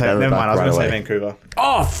 I was going to say. Never mind. I was going to say away. Vancouver.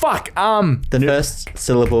 Oh, fuck. The first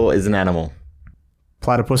syllable is an animal.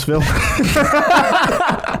 Platypusville.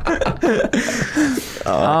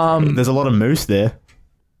 There's a lot of moose there.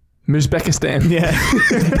 Uzbekistan. Yeah.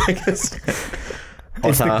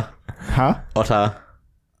 Otter. Huh? Otter.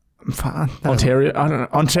 Ontario. I don't know.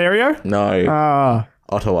 Ontario? No.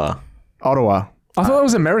 Ottawa. Ottawa. I thought that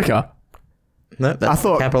was America. No, that's I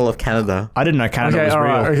thought- the capital of Canada. I didn't know Canada Okay, was all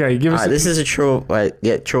real. right. Okay, give All us. right, this is a true. Wait,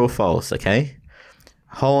 yeah, true or false? Okay.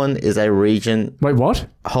 Holland is a region. Wait, what?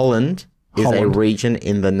 Holland is a Holland. region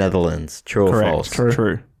in the Netherlands. True or Correct. false?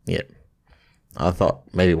 True. Yeah. I thought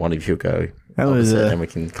maybe one of you go. That was, opposite and we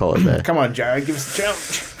can call it there. Come on, Jared. Give us a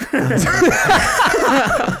challenge.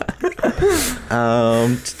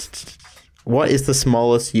 What is the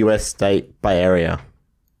smallest U.S. state by area?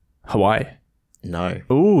 Hawaii. No.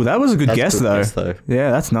 Ooh, that was a good That's guess, good though. guess, though.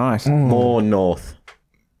 Yeah, that's nice. More north.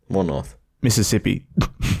 More north. Mississippi.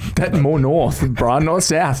 That more north, bro, not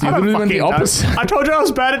south. You I don't literally went the fucking know. opposite. I told you I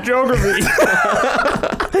was bad at geography.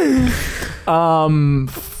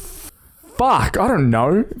 Fuck, I don't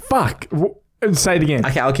know. Fuck. Say it again.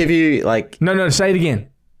 Okay, I'll give you like No, say it again.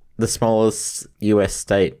 the smallest U.S.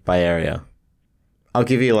 state by area. I'll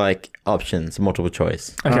give you like options, multiple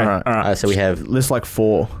choice. Okay, All right. all right. So we have List like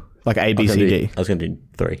 4. Like A, B, C, D. I was going to do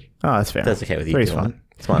 3. Oh, that's fair. That's okay with you. Three's Do you want fine.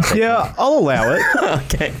 it? Smart. Yeah, I'll allow it.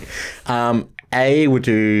 Okay. A would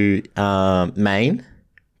do Maine,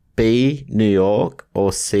 B New York,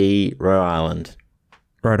 or C Rhode Island.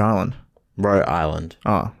 Rhode Island. Rhode Island.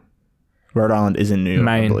 Oh. Rhode Island is in New York,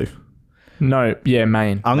 I Maine. believe. No, yeah,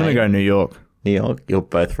 Maine. I'm going to go New York. New York. You're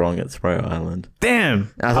both wrong. It's Rhode Island.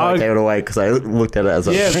 Damn. I thought I gave it away because I looked at it as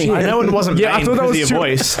a Yeah, I know it wasn't Yeah, I Maine thought that because was of your too-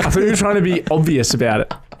 voice. I thought you were trying to be obvious about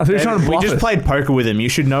it. I thought you were trying to We bluff just us. played poker with him. You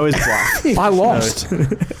should know his bluff. I lost.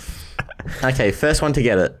 Okay, first one to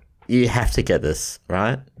get it. You have to get this,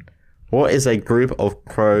 right? What is a group of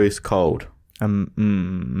crows called?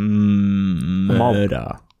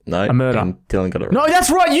 Murder. No, A murder. and Dylan got it right. No, that's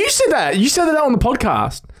right. You said that. You said that on the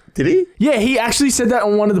podcast. Did he? Yeah, he actually said that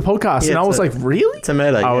on one of the podcasts, Yeah, and I was it's like, really? It's a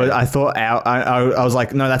murder. I thought I was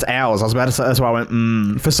like, no, that's ours. I was about to say that's why I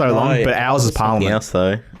went for so long, but ours is Something Parliament. else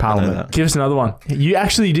though. Parliament. I know that. Give us another one. You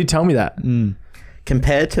actually did tell me that.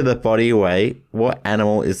 Compared to the body weight, what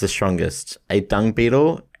animal is the strongest? A dung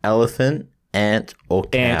beetle, elephant, ant, or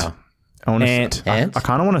cow? Ant. I wanna Ant. Ant? I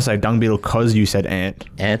kind of want to say dung beetle because you said ant.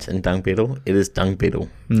 Ant and dung beetle. It is dung beetle.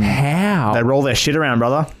 How? They roll their shit around,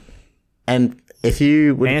 brother. And if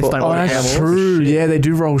you would Ants put don't all Oh, the like that's animals, true. Yeah, they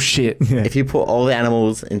do roll shit. if you put all the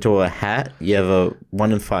animals into a hat, you have a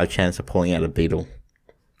 1 in 5 chance of pulling out a beetle.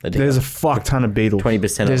 There's a fuck ton of beetles.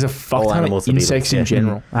 20%. There's a of fuck all ton of animals are beetles, insects in yeah.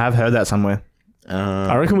 general. I have heard that somewhere.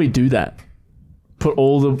 I reckon we do that. Put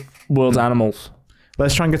all the world's animals.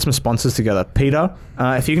 Let's try and get some sponsors together. Peter,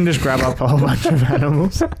 if you can just grab up a whole bunch of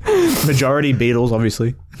animals. Majority beetles,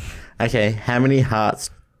 obviously. Okay, how many hearts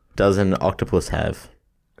does an octopus have?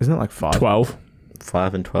 Isn't it like 5? 12.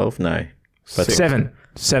 5 and 12? No. But 7.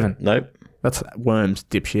 7. Nope. That's worms,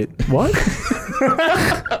 dipshit. What?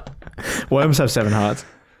 Worms have 7 hearts.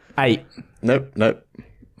 8. Nope.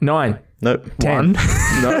 9. Nope. 10.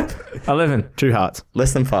 1. Nope. 11. 2 hearts.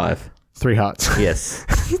 Less than 5. 3 hearts. Yes.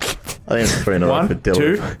 I think it's 3 in a row for 1, Dylan.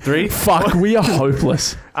 2, 3. Fuck, we are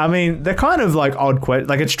hopeless. I mean, they're kind of like odd questions.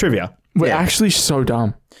 Like, it's trivia. We're Yeah. actually so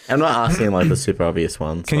dumb. I'm not asking like the super obvious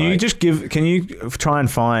ones. Can you try and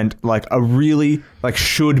find like a really like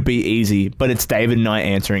should be easy, but it's David and I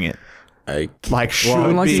answering it. Okay. Like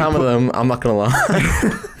should like be Some of them, I'm not gonna lie.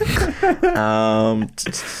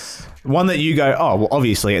 one that you go, oh, well,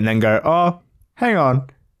 obviously, and then go, oh, hang on.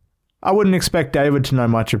 I wouldn't expect David to know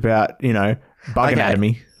much about, bug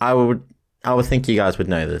anatomy. I would think you guys would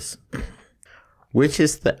know this. Which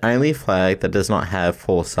is the only flag that does not have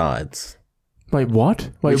 4 sides? Wait, what?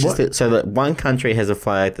 Wait, Which what? is so that one country has a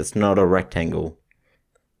flag that's not a rectangle.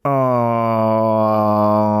 Oh,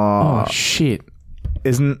 shit.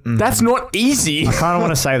 Isn't That's not easy. I kind of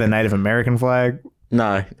want to say the Native American flag.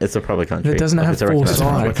 No, it's a proper country. It doesn't have it's a 4 recognized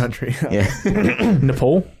sides. country. Country. Yeah.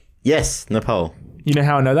 Nepal? Yes, Nepal. You know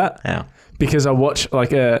how I know that? How? Because I watch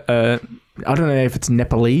like I don't know if it's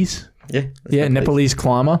Nepalese. Yeah. Yeah, Nepalese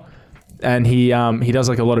climber. And he does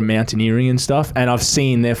like a lot of mountaineering and stuff. And I've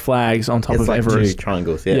seen their flags on top It's of like 2 Everest.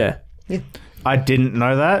 triangles. Yeah. I didn't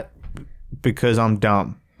know that because I'm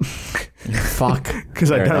dumb. Fuck.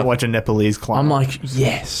 Because I Fair don't enough. watch a Nepalese climb. I'm like,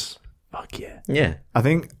 yes. Fuck yeah. Yeah. I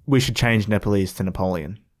think we should change Nepalese to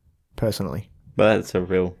Napoleon, personally. But that's a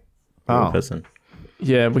real person.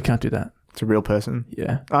 Yeah, we can't do that. It's a real person.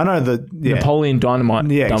 Yeah. I know the Napoleon Dynamite.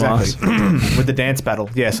 Yeah, dumbass. exactly. With the dance battle.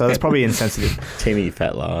 Yeah, so that's probably insensitive. Teeny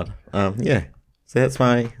fat lard. Yeah. So that's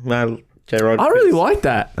my J-Rod. I really like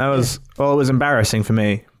that. That was it was embarrassing for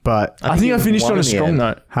me, but I think I finished won on a in the strong end.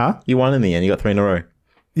 note. huh? You won in the end. You got 3 in a row.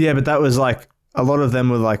 Yeah, but that was like a lot of them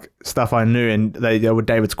were like stuff I knew, and they were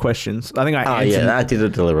David's questions. I think I Oh, answered. yeah. I did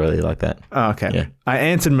it deliberately like that. Oh, okay. Yeah. I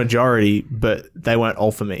answered majority, but they weren't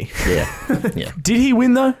all for me. Yeah. Yeah. Did he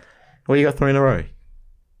win though? Well, you got 3 in a row.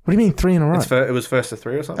 What do you mean 3 in a row? It was first to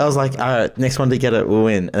 3 or something. I was like, all right, next one to get it, we'll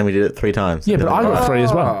win. And we did it 3 times. yeah, but I got 3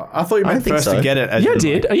 as well. I thought you I meant think first so. to get it. As Yeah, I in,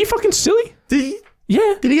 did. Are you fucking silly? Did he?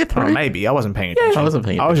 Yeah. Did he get 3? Oh, maybe I wasn't paying attention. I wasn't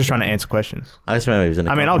paying I was just attention. trying to answer questions. I just remember he was in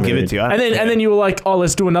a I mean, I'll give it to you. And then you were like, oh,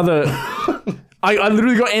 let's do another. I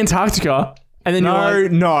literally got Antarctica. And then you're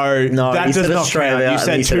No, No, that you does said not Australia, count. You and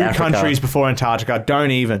said you said 2 Africa. countries before Antarctica. Don't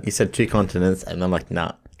even. He said 2 continents, and I'm like,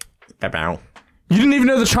 nah. Bow. you didn't even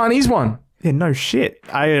know the Chinese one. Yeah, no shit.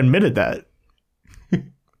 I admitted that.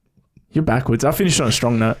 You're backwards. I finished on a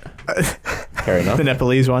strong note. Fair enough. The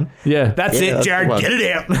Nepalese one. Yeah. That's Yeah, it, that's Jared. the one. Get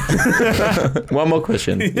it out. One more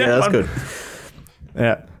question. Yeah, that's one- good.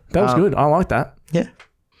 Yeah. That was good. I like that. Yeah.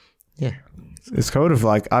 Yeah. It's kind of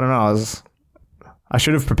like, I don't know. I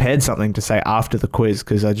should have prepared something to say after the quiz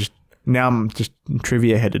because now I'm just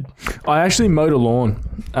trivia headed. I actually mowed a lawn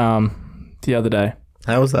the other day.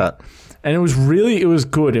 How was that? And it was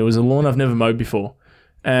good. It was a lawn I've never mowed before.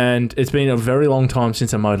 And it's been a very long time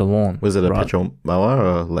since I mowed a lawn. Was it a right? petrol mower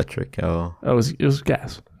or electric? Or It was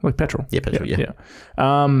gas, like petrol. Yeah, petrol, yeah.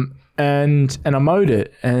 And I mowed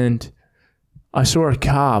it, and I saw a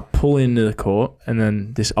car pull into the court, and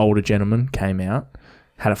then this older gentleman came out,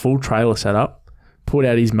 had a full trailer set up, pulled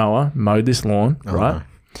out his mower, mowed this lawn, right? no.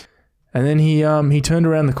 And then he turned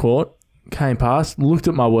around the court, came past, looked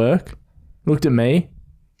at my work, looked at me,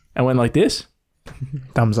 and went like this.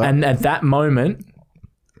 Thumbs up. And at that moment,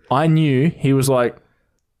 I knew he was like,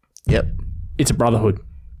 Yep. it's a brotherhood.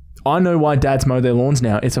 I know why dads mow their lawns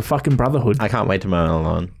now. It's a fucking brotherhood. I can't wait to mow my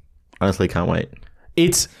lawn. Honestly, can't wait.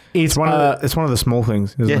 It's it's one of the small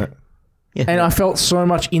things, isn't Yeah. it? Yeah. and I felt so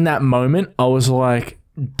much in that moment. I was like,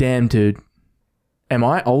 damn, dude, am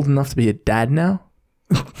I old enough to be a dad now?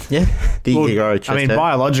 Yeah. Do you Well, grow a I chest mean, hair?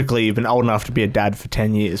 biologically, you've been old enough to be a dad for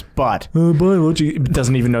 10 years, but Biology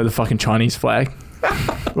doesn't even know the fucking Chinese flag.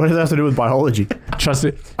 what does that have to do with biology? Trust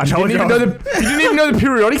it. I You told didn't you. even know the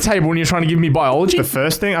periodic table when you're trying to give me biology. The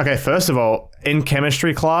first thing, first of all, in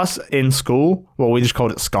chemistry class in school, well, we just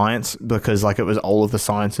called it science because like it was all of the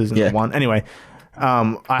sciences in Yeah. one. Anyway,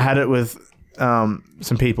 I had it with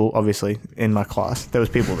some people, obviously, in my class. There was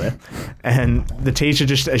people there. And the teacher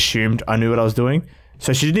just assumed I knew what I was doing.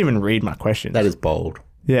 So she didn't even read my questions. That is bold.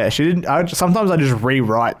 Yeah, she didn't. Sometimes I just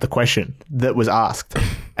rewrite the question that was asked.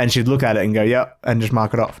 and she'd look at it and go, "Yep," and just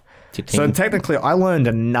mark it off. Tick, So tick. technically, I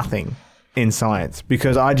learned nothing in science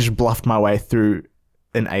because I just bluffed my way through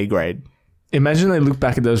an A grade. Imagine they look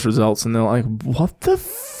back at those results and they're like, "What the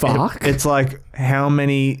fuck?" It's like how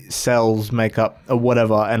many cells make up or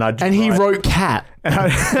whatever, and I And he wrote cat,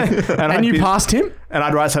 and you passed him. and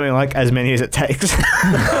I'd write something like as many as it takes.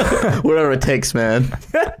 Whatever it takes, man.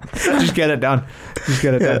 Just get it done. Just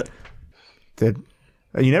get it done. Dude,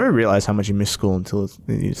 you never realize how much you miss school until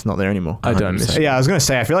it's not there anymore. I don't miss it. Yeah, I was gonna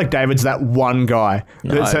say. I feel like David's that one guy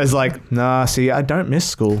that No. says like, "Nah, see, I don't miss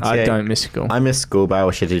school." I Yeah. don't miss school. I miss school, but I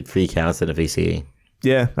wish I did VCAL instead of VCE.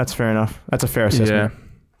 Yeah, that's fair enough. That's a fair assessment. Yeah.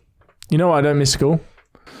 You know why I don't miss school?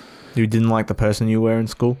 You didn't like the person you were in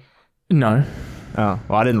school? No. Oh,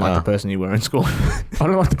 well, I didn't like Oh. the person you were in school. I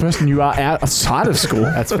don't like the person you are outside of school.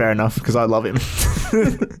 That's fair enough because I love him.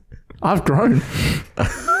 I've grown.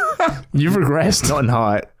 You've regressed. Not in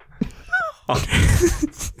height.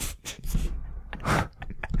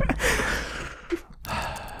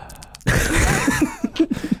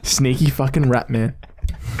 Sneaky fucking rat man.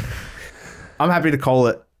 I'm happy to call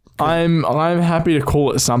it I'm happy to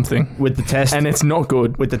call it something, with the test. and it's not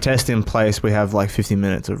good. With the test in place, we have like 50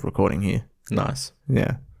 minutes of recording here. Nice.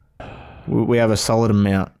 Yeah. We have a solid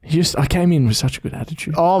amount. I came in with such a good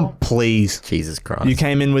attitude. Oh, please. Jesus Christ. You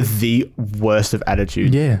came in with the worst of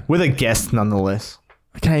attitude. Yeah. With a guest, nonetheless.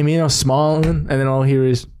 I came in, I was smiling, and then all I hear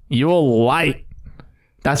is, "You're late."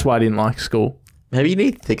 That's why I didn't like school. Maybe you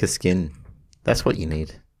need thicker skin. That's what you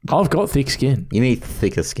need. I've got thick skin, You need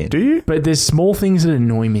thicker skin. Do you? but there's small things that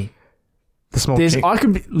annoy me. The small There's, chink- I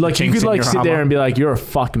could be like, you chinks could in like your sit there armor. and be like, "You're a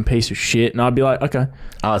fucking piece of shit," and I'd be like, "Okay."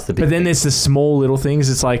 Oh, it's the big But then thing. there's the small little things.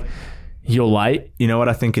 It's like, "You're late." You know what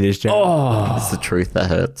I think it is, Jared? Oh, It's the truth that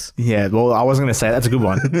hurts. Yeah, well, I was going to say, that's a good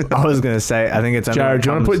one. I was going to say, I think it's... only Jared, do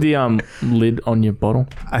you when want it to comes- put the lid on your bottle?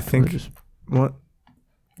 I think... What?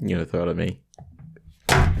 You're going to throw it at me.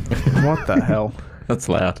 What the hell? That's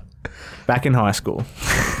loud. Back in high school.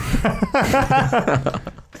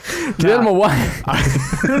 Get him away.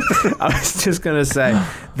 I was just going to say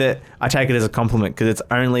that I take it as a compliment because it's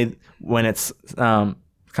only when it's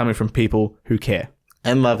coming from people who care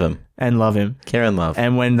And love him. and love him. Care and love.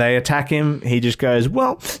 And when they attack him, he just goes,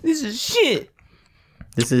 "Well, this is shit."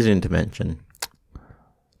 This is intervention.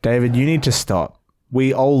 David, you need to stop.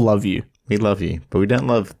 We all love you. We love you, but we don't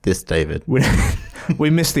love this David. We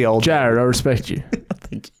miss the old... Jared, I respect you.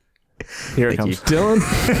 Here it Thank comes. Dylan,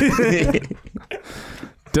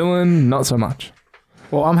 Dylan, not so much.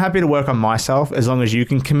 Well, I'm happy to work on myself as long as you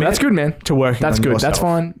can commit That's good, man. to working That's on good. yourself. That's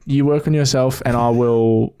fine. You work on yourself, and I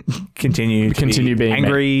will. Continue being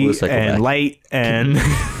angry We'll circle and back. late and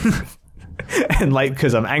and late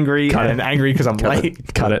because I'm angry Cut and it. angry because I'm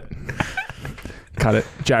late. Cut it. Cut it.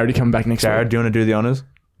 Jared, you come back next Jared, week. do you want to do the honors?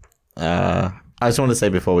 I just want to say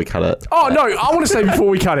before we cut it. Oh no! I want to say before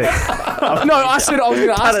we cut it. No, I said I was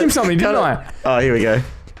going to ask him something, didn't I? Oh, here we go.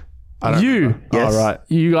 You, Yes. All right.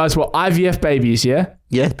 you guys were IVF babies, yeah?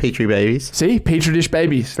 Yeah, Petri babies. See, petri dish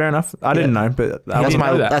babies. Fair enough. I didn't know, but How That's do you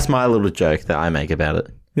know my that? that's my little joke that I make about it.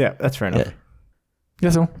 yeah, that's fair enough. Yeah.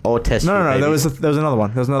 That's all. Or test. No, tube there babies. was another one.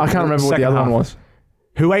 There was another. I can't remember what the second other half. one was.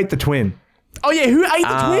 Who ate the twin? Oh yeah, who ate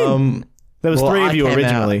the twin? There was well, three of I you came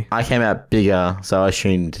originally. I came out bigger, so I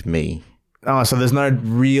assumed me. Oh, so there's no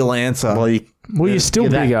real answer. Well, you, Well, you're still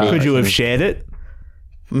You're that bigger. big. Could you have shared it?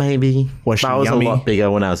 maybe. Was she But I was yummy? a lot bigger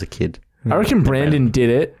when I was a kid. I reckon Brandon did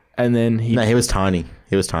it, and then he. No, he was tiny.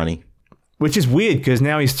 He was tiny. Which is weird because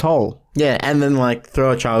now he's tall. Yeah, and then like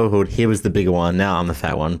throughout childhood, he was the bigger one. Now I'm the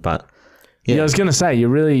fat one, but Yeah, I was gonna say you're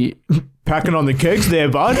really. Packing on the kegs there,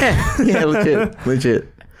 bud. yeah, legit.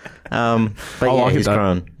 But I yeah, like it he's though.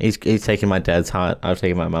 grown. He's taken my dad's height. I've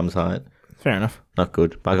taken my mum's height. Fair enough. Not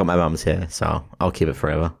good, but I got my mum's hair, so I'll keep it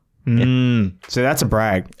forever. So that's a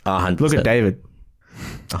brag. 100%. Look at David.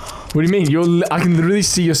 What do you mean? I can literally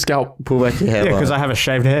see your scalp. Pull back your Yeah, hairline. because I have a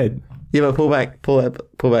shaved head. Yeah, but pull back where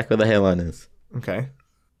the hairline is. Okay.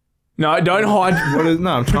 No, don't hide. What is?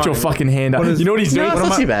 No, I'm Put trying. your fucking hand up. What is- You know what he's No, doing? it's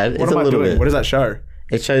not too bad. What It's am a I little doing? bit. What does that show?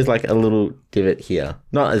 It shows like a little divot here.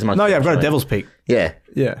 Not as much. No, as yeah, I've got a showing. devil's peak. Yeah,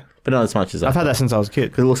 Yeah, but not as much as I've that. had that since I was a kid.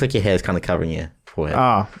 Because it looks like your hair's kind of covering your forehead.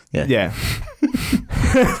 Ah, Yeah. yeah,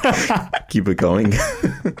 Keep it going.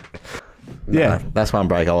 yeah. That's one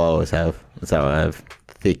break I'll always have. That's how I have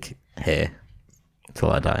thick hair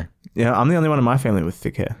until I die. Yeah, I'm the only one in my family with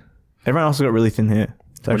thick hair. Everyone else has got really thin hair.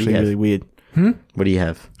 It's What do you actually have? really weird. What do you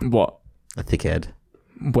have? What? A thick head.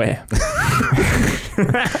 Where?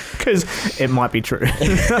 Because it might be true.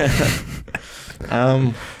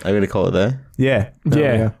 I'm going to call it there. Yeah.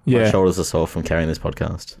 Yeah. My shoulders are sore from carrying this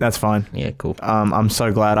podcast. That's fine. Yeah, cool. I'm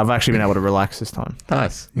so glad. I've actually been able to relax this time.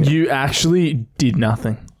 Nice. You actually did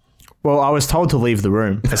nothing. Well, I was told to leave the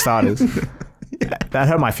room, for starters. That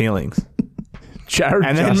hurt my feelings. Jared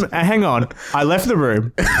And then, hang on, I left the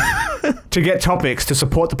room to get topics to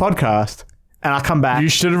support the podcast. And I come back. you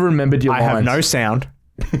should have remembered your I lines. have no sound.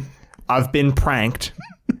 I've been pranked.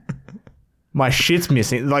 My shit's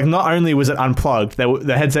missing. Like, not only was it unplugged,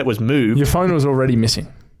 the headset was moved. Your phone was already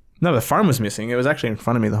missing. No, the phone was missing. It was actually in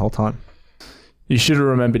front of me the whole time. You should have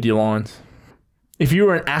remembered your lines. If you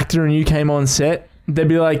were an actor and you came on set, they'd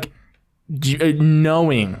be like,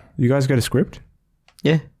 knowing. You guys go to script?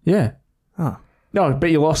 Yeah. Yeah. Oh, No, I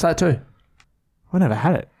bet you lost that too. I never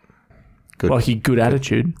had it. Good. Like your good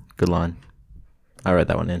attitude. Good line. I wrote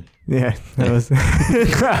that one in. Yeah, that was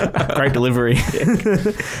great delivery.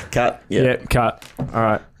 Cut. Yeah, cut. All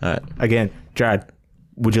right. All right. Again, Jared,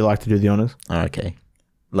 would you like to do the honors? Okay.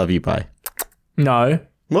 Love you. Bye. No.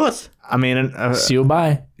 What? I mean, Seal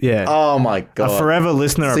by. yeah. Oh my A god. forever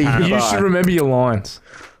listener, See, apparently. You should remember your lines.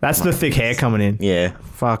 That's the thick hair coming in. Yeah.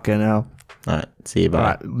 Fucking hell. All right. See you. Bye. All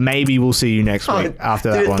right. Maybe we'll see you next week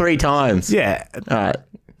after Did that it one. 3 times. Yeah. All right.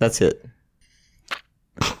 That's it.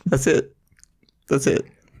 That's it. That's it.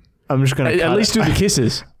 I'm just going to At least do the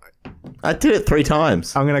kisses. I did it 3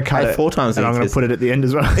 times. I'm going to cut I had it 4 times. and I'm going to kiss. put it at the end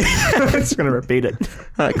as well. I'm just going to repeat it.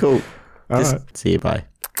 All right. Cool. Just right. see you. Bye.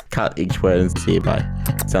 Cut each word and see you. Bye.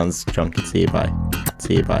 Sounds chunky. See you. Bye.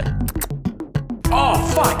 See you. Bye. Oh,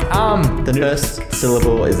 fuck. The first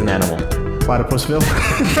syllable is an animal. Platypusville.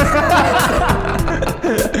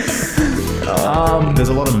 There's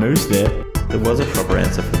a lot of moose there. There was a proper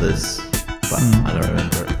answer for this, but I don't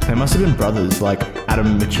remember it. They must have been brothers like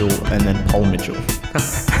Adam Mitchell and then Paul Mitchell.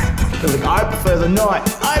 They're like, I prefer the night.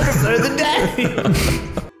 I prefer the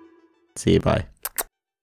day. See you. Bye.